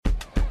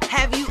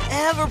Have you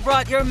ever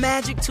brought your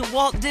magic to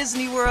Walt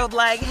Disney World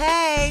like,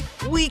 hey,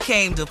 we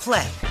came to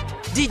play?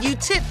 Did you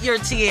tip your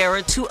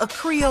tiara to a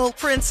Creole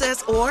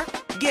princess or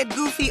get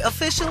goofy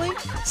officially?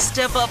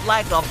 Step up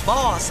like a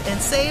boss and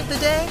save the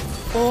day?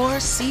 Or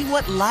see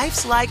what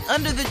life's like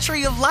under the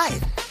tree of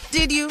life?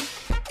 Did you?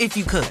 If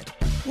you could.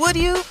 Would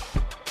you?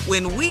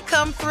 When we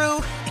come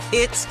through,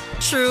 it's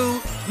true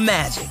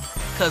magic.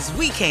 'Cause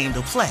we came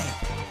to play.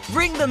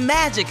 Bring the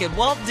magic at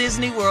Walt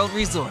Disney World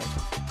Resort.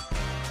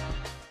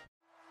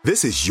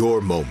 This is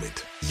your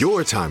moment,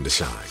 your time to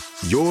shine,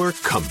 your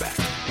comeback.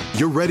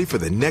 You're ready for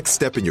the next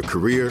step in your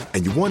career,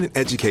 and you want an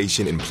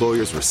education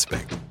employers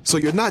respect. So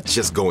you're not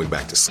just going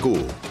back to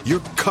school,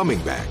 you're coming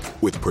back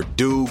with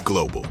Purdue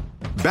Global.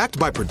 Backed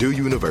by Purdue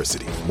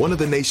University, one of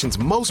the nation's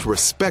most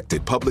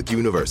respected public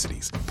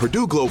universities,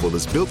 Purdue Global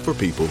is built for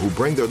people who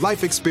bring their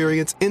life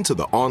experience into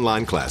the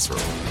online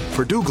classroom.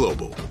 Purdue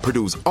Global,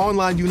 Purdue's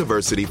online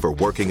university for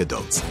working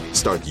adults.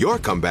 Start your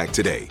comeback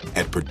today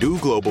at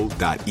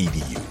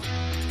purdueglobal.edu.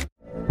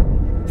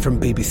 From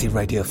BBC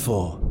Radio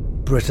 4,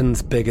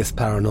 Britain's biggest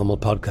paranormal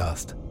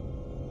podcast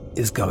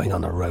is going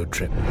on a road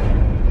trip.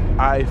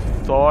 I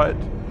thought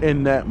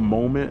in that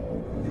moment,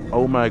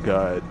 oh my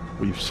God,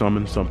 we've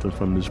summoned something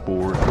from this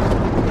board.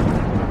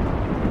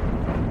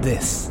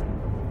 This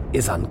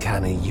is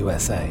Uncanny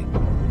USA.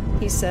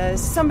 He says,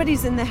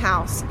 somebody's in the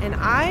house, and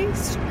I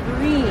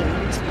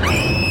screamed.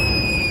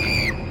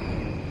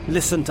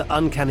 Listen to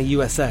Uncanny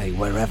USA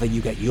wherever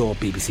you get your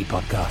BBC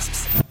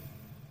podcasts,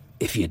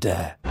 if you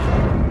dare.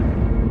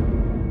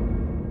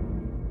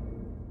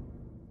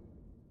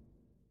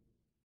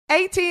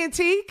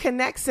 AT&T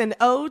connects an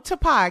ode to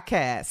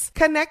podcasts.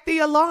 Connect the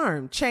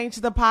alarm. Change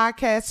the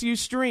podcast you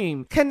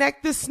stream.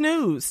 Connect the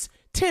snooze.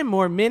 10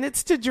 more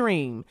minutes to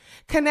dream.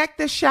 Connect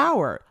the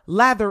shower.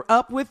 Lather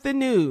up with the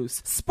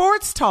news.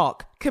 Sports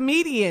talk,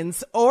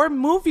 comedians, or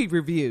movie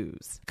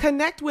reviews.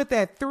 Connect with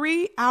that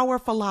 3-hour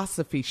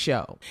philosophy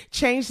show.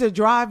 Change the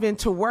drive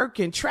into work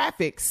and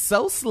traffic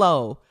so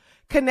slow.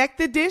 Connect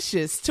the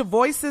dishes to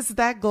voices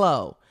that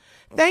glow.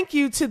 Thank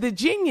you to the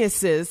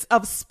geniuses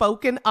of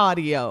spoken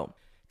audio.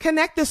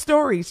 Connect the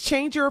stories,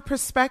 change your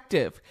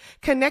perspective.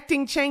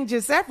 Connecting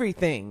changes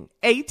everything.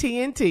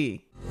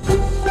 AT&T.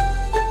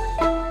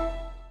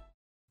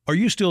 Are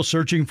you still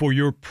searching for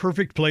your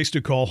perfect place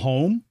to call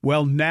home?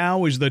 Well,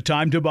 now is the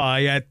time to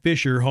buy at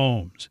Fisher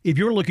Homes. If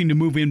you're looking to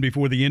move in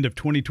before the end of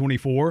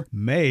 2024,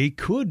 May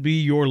could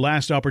be your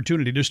last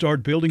opportunity to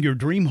start building your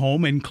dream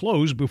home and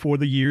close before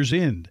the year's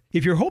end.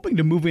 If you're hoping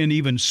to move in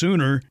even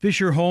sooner,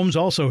 Fisher Homes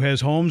also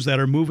has homes that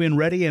are move-in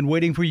ready and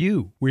waiting for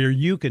you, where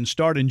you can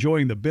start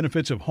enjoying the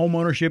benefits of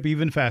homeownership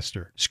even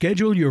faster.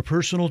 Schedule your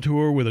personal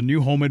tour with a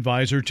new home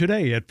advisor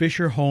today at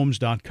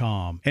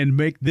FisherHomes.com and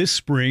make this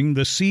spring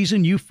the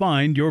season you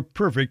find your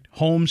perfect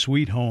home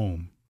sweet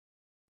home.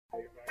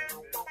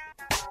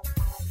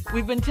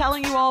 We've been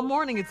telling you all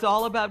morning it's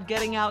all about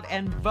getting out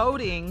and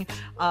voting.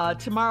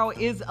 Tomorrow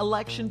is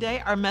Election Day.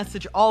 Our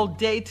message all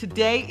day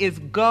today is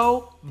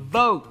go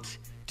vote.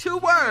 2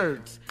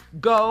 words.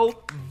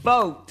 Go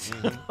vote.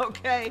 Mm-hmm.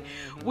 Okay?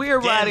 We're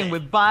riding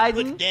with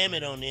Biden. Put damn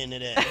it on the end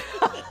of that.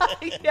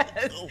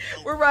 Yes.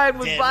 We're riding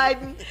with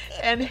Biden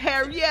and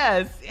Harris.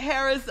 Yes,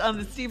 Harris on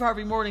the Steve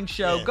Harvey Morning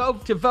Show. Yeah. Go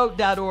to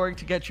vote.org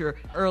to get your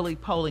early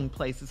polling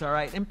places, all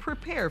right? And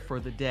prepare for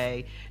the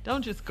day.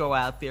 Don't just go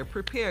out there.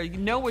 Prepare. You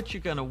know what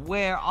you're going to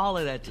wear, all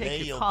of that.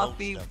 Take your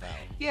coffee.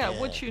 Yeah,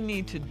 what you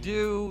need to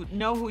do.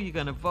 Know who you're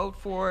going to vote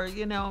for.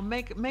 You know,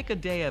 make a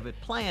day of it.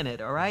 Plan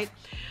it, all right?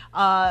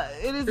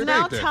 It is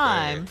now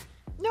time.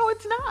 No,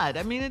 it's not.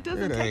 I mean, it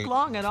doesn't take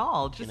long at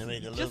all. Just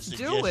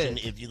do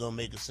it. If you're going to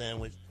make a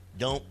sandwich,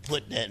 don't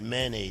put that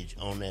mayonnaise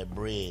on that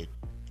bread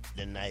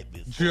the night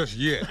before. Just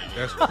yet.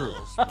 That's true.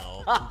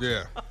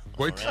 Yeah.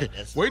 Wait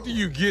till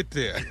you get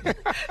there.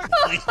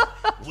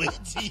 wait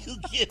till you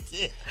get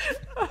there.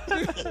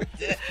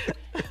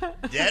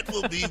 that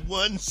will be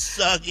one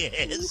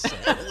soggy-ass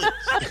sandwich.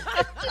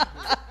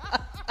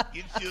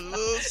 Get your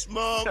little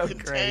small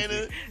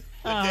container.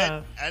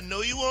 I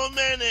know you want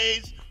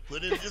mayonnaise.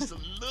 Put in just a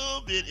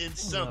little bit in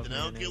something. I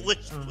don't care what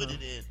you put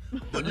it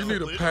in. But you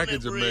need a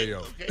package of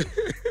mayo. Okay?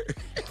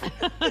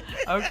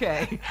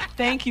 Okay.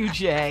 Thank you,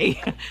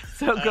 Jay.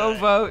 So go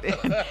vote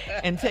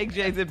and take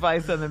Jay's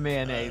advice on the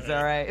mayonnaise,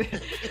 all right?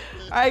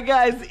 All right,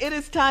 guys, it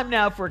is time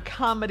now for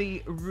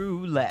Comedy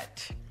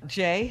Roulette.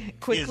 Jay,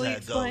 quickly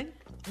explain.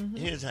 Mm-hmm.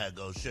 Here's how it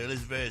goes, Shirley.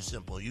 It's very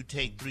simple. You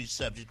take 3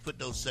 subjects, put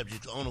those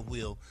subjects on a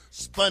wheel,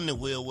 spun the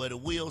wheel. Where the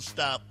wheel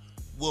stops,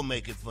 we'll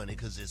make it funny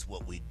because it's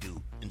what we do.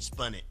 And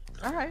spun it.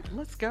 All right,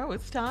 let's go.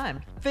 It's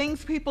time.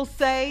 Things people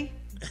say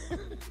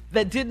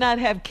that did not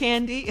have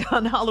candy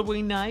on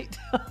Halloween night.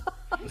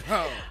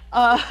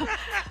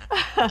 I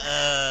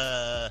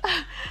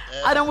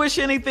don't wish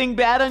anything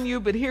bad on you,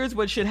 but here's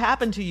what should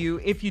happen to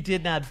you if you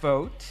did not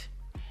vote.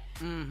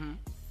 Mm-hmm.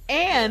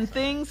 And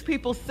things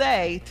people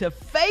say to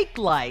fake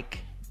like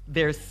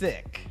they're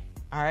sick.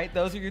 All right,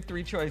 those are your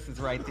 3 choices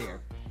right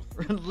there.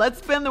 Let's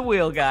spin the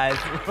wheel, guys.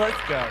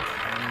 Let's go.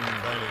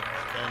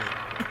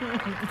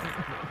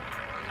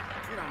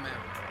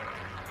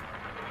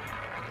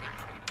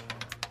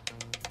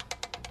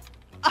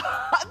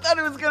 thought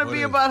it was going to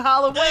be about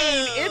Halloween.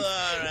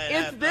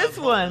 It's this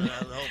one.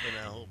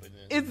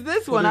 It's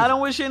this one. I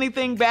don't wish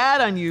anything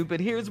bad on you, but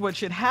here's what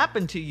should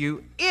happen to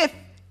you if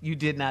you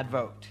did not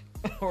vote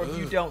or if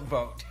you don't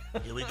vote.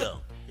 Here we go.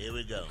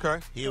 Okay.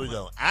 Here we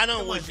go. I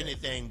don't wish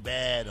anything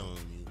bad on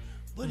you,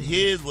 but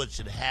here's what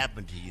should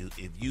happen to you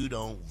if you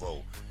don't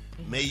vote.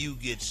 May you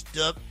get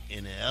stuck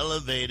in an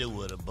elevator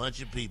with a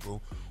bunch of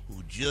people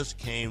who just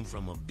came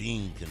from a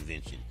bean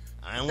convention.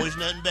 I don't wish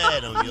nothing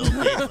bad on you.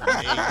 Okay, but may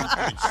you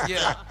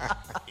get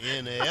stuck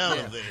in the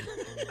elevator.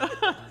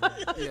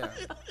 Yeah.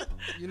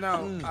 You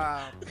know, Go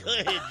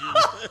ahead,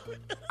 Julie.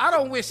 I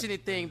don't wish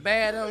anything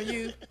bad on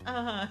you,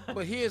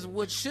 but here's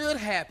what should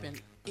happen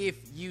if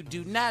you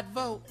do not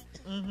vote.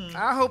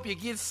 I hope you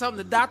get something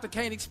the doctor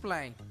can't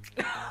explain.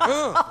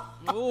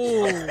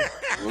 Ooh.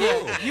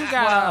 Yeah, you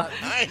got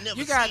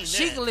you got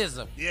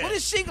shingleism. Yeah. What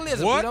is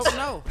shingleism? What? You don't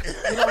know.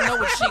 You don't know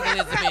what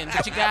shingleism is,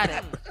 but you got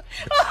it.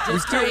 We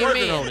Just still came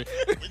working in. on it.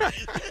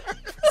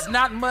 It's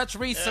not much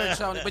research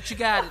on it, but you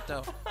got it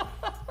though.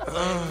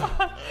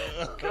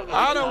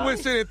 I don't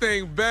wish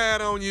anything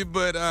bad on you,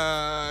 but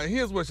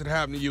here's what should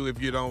happen to you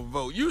if you don't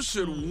vote. You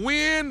should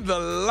win the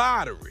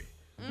lottery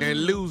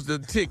and lose the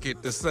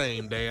ticket the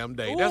same damn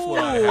day. That's what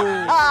ought to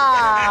happen.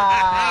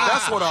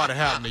 That's what ought to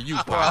happen to you,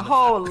 For a partner.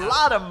 whole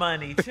lot of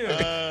money, too.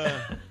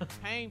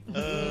 Painful.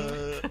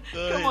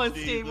 Come on,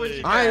 Steve. What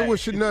you got? I ain't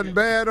wishing nothing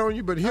bad on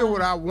you, but here's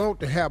what I want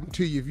to happen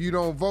to you if you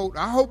don't vote.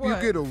 I hope you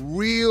get a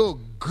real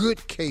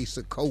good case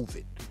of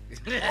COVID.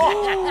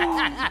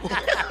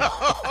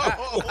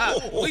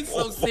 We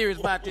so serious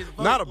about this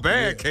vote. Not a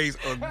bad case,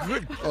 a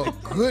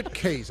good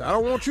case. I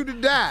don't want you to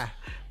die,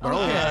 but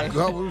I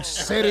want to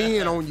set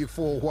in on you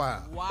for a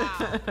while.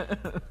 Wow.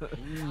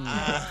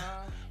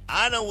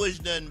 I don't wish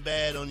nothing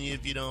bad on you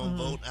if you don't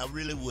vote. I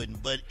really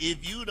wouldn't. But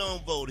if you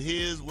don't vote,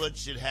 here's what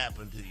should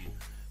happen to you.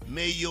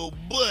 May your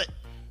butt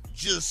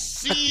just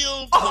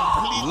seal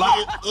completely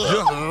up.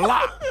 Just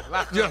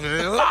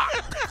lock.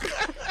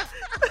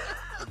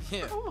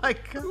 Yeah. Oh, my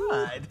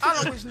God. I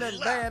don't wish nothing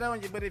bad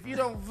on you, but if you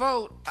don't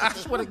vote, I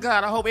swear to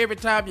God, I hope every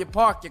time you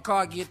park, your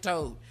car get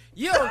towed.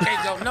 You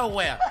can't go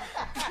nowhere.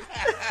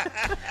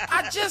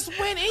 I just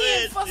went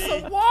in for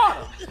some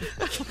water.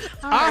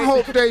 I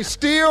hope they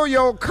steal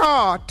your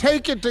car,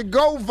 take it to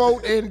go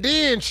vote, and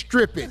then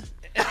strip it.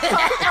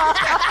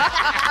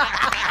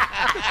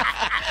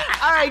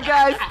 All right,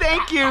 guys,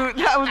 thank you.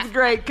 That was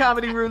great.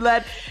 Comedy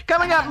Roulette.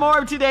 Coming up, more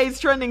of today's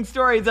trending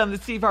stories on the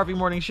Steve Harvey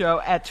Morning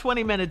Show at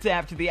 20 minutes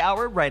after the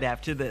hour, right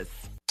after this.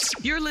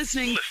 You're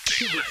listening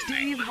to the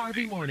Steve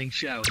Harvey Morning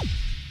Show.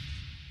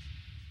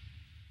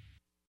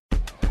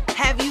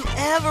 Have you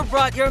ever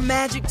brought your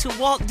magic to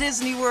Walt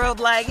Disney World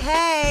like,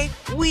 hey,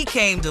 we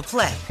came to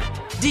play?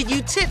 Did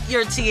you tip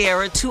your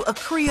tiara to a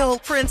Creole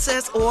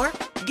princess or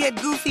get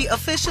goofy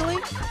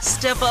officially?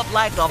 Step up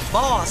like a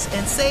boss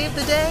and save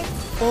the day?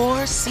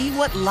 Or see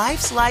what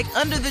life's like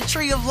under the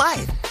tree of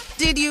life?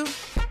 Did you?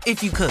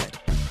 If you could.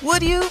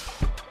 Would you?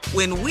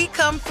 When we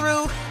come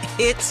through,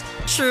 it's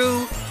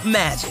true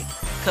magic.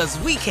 'Cause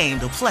we came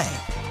to play.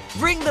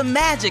 Bring the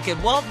magic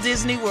at Walt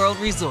Disney World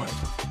Resort.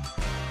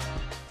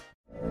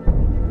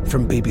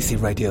 From BBC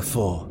Radio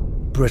 4,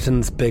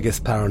 Britain's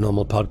biggest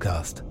paranormal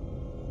podcast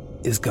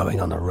is going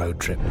on a road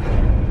trip.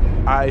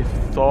 I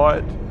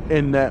thought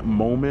in that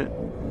moment,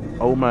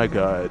 oh my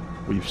God,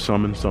 we've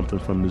summoned something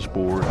from this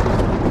board.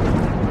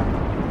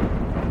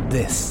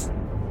 This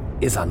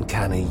is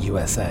Uncanny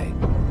USA.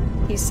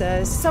 He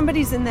says,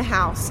 somebody's in the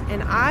house,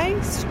 and I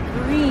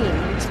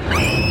screamed.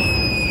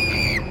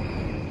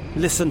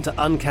 Listen to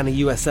Uncanny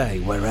USA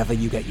wherever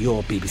you get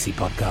your BBC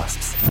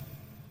podcasts,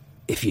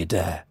 if you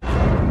dare.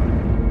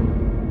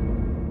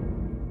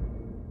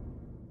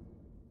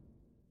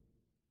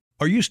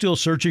 Are you still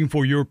searching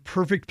for your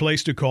perfect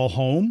place to call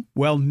home?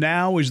 Well,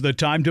 now is the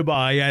time to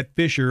buy at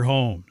Fisher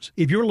Homes.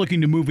 If you're looking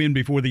to move in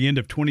before the end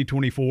of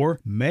 2024,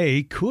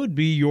 May could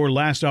be your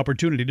last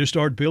opportunity to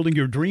start building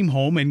your dream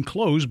home and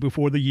close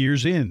before the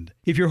year's end.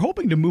 If you're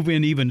hoping to move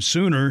in even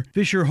sooner,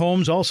 Fisher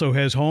Homes also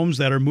has homes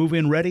that are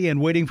move-in ready and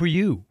waiting for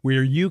you,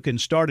 where you can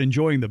start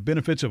enjoying the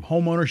benefits of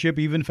homeownership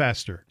even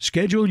faster.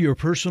 Schedule your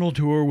personal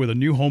tour with a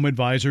new home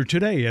advisor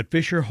today at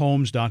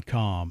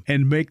FisherHomes.com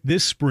and make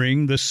this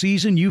spring the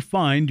season you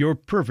find your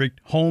perfect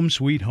home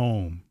sweet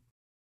home.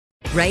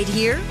 Right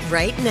here,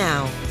 right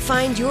now.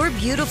 Find your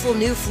beautiful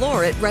new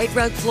floor at Right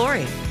Rug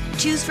Flooring.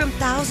 Choose from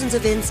thousands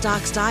of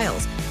in-stock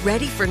styles,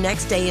 ready for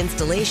next day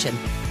installation,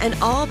 and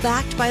all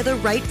backed by the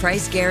right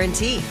price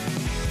guarantee.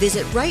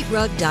 Visit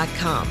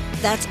rightrug.com.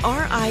 That's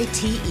RITERUG.com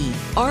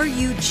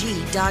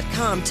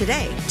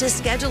today to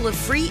schedule a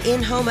free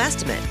in-home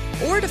estimate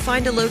or to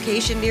find a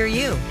location near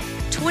you.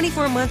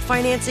 24-month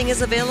financing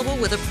is available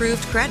with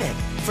approved credit.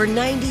 For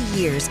 90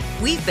 years,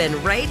 we've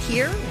been right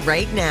here,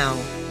 right now.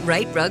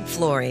 Right Rug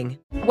Flooring.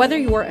 Whether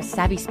you're a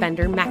savvy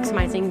spender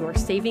maximizing your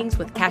savings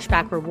with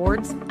cashback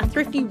rewards, a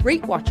thrifty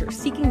rate watcher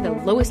seeking the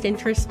lowest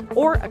interest,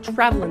 or a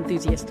travel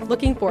enthusiast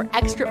looking for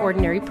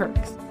extraordinary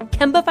perks,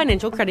 Kemba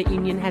Financial Credit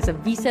Union has a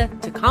visa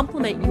to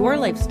complement your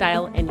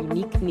lifestyle and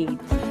unique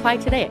needs. Apply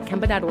today at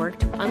Kemba.org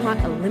to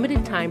unlock a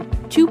limited time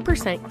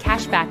 2%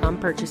 cash back on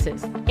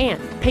purchases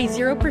and pay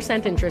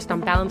 0% interest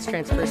on balance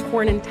transfers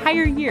for an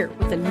entire year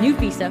with a new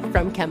visa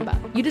from Kemba.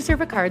 You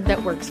deserve a card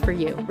that works for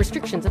you.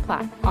 Restrictions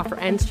apply. Offer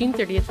ends June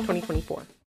 30th, 2024.